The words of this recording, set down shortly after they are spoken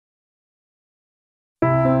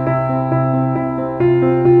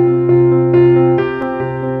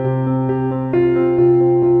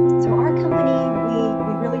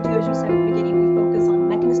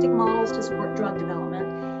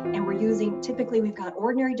typically we've got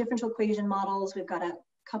ordinary differential equation models, we've got a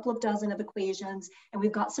couple of dozen of equations, and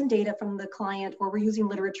we've got some data from the client, or we're using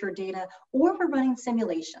literature data, or we're running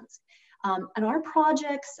simulations. And our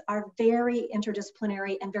projects are very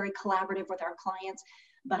interdisciplinary and very collaborative with our clients.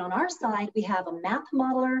 But on our side, we have a math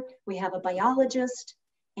modeler, we have a biologist,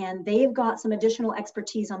 and they've got some additional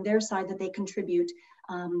expertise on their side that they contribute.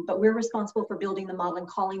 But we're responsible for building the model and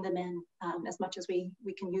calling them in as much as we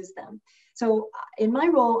can use them. So in my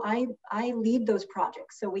role, I lead those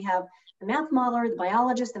projects. So we have the math modeler, the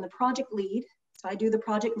biologist, and the project lead. So I do the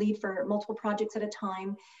project lead for multiple projects at a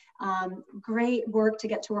time. Great work to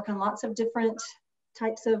get to work on lots of different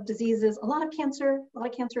types of diseases, a lot of cancer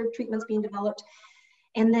treatments being developed.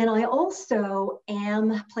 And then I also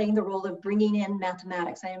am playing the role of bringing in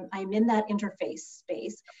mathematics. I'm in that interface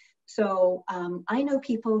space. So I know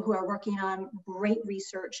people who are working on great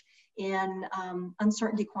research in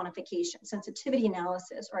uncertainty quantification, sensitivity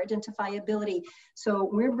analysis, or identifiability. So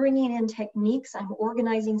we're bringing in techniques. I'm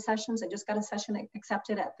organizing sessions. I just got a session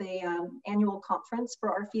accepted at the annual conference for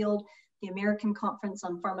our field, the American Conference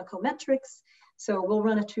on Pharmacometrics. So we'll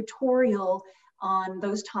run a tutorial on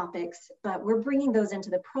those topics, but we're bringing those into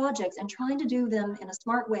the projects and trying to do them in a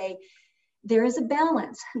smart way. There is a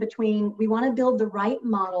balance between, we want to build the right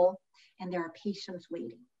model, and there are patients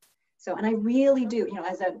waiting. So, and I really do, you know,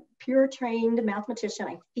 as a pure trained mathematician,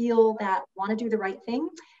 I feel that want to do the right thing.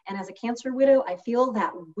 And as a cancer widow, I feel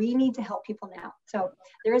that we need to help people now. So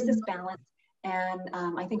there is this balance. And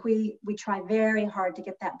I think we try very hard to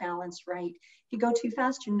get that balance right. If you go too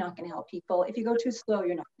fast, you're not going to help people. If you go too slow,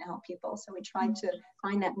 you're not going to help people. So we try to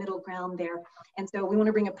find that middle ground there. And so we want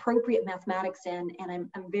to bring appropriate mathematics in, and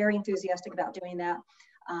I'm very enthusiastic about doing that.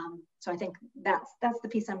 So I think that's the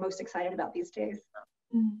piece I'm most excited about these days.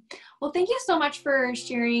 Well, thank you so much for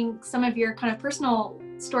sharing some of your kind of personal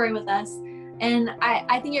story with us. And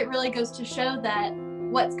I think it really goes to show that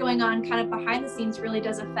what's going on kind of behind the scenes really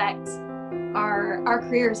does affect our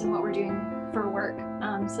careers and what we're doing for work.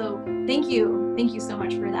 So thank you so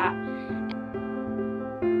much for that.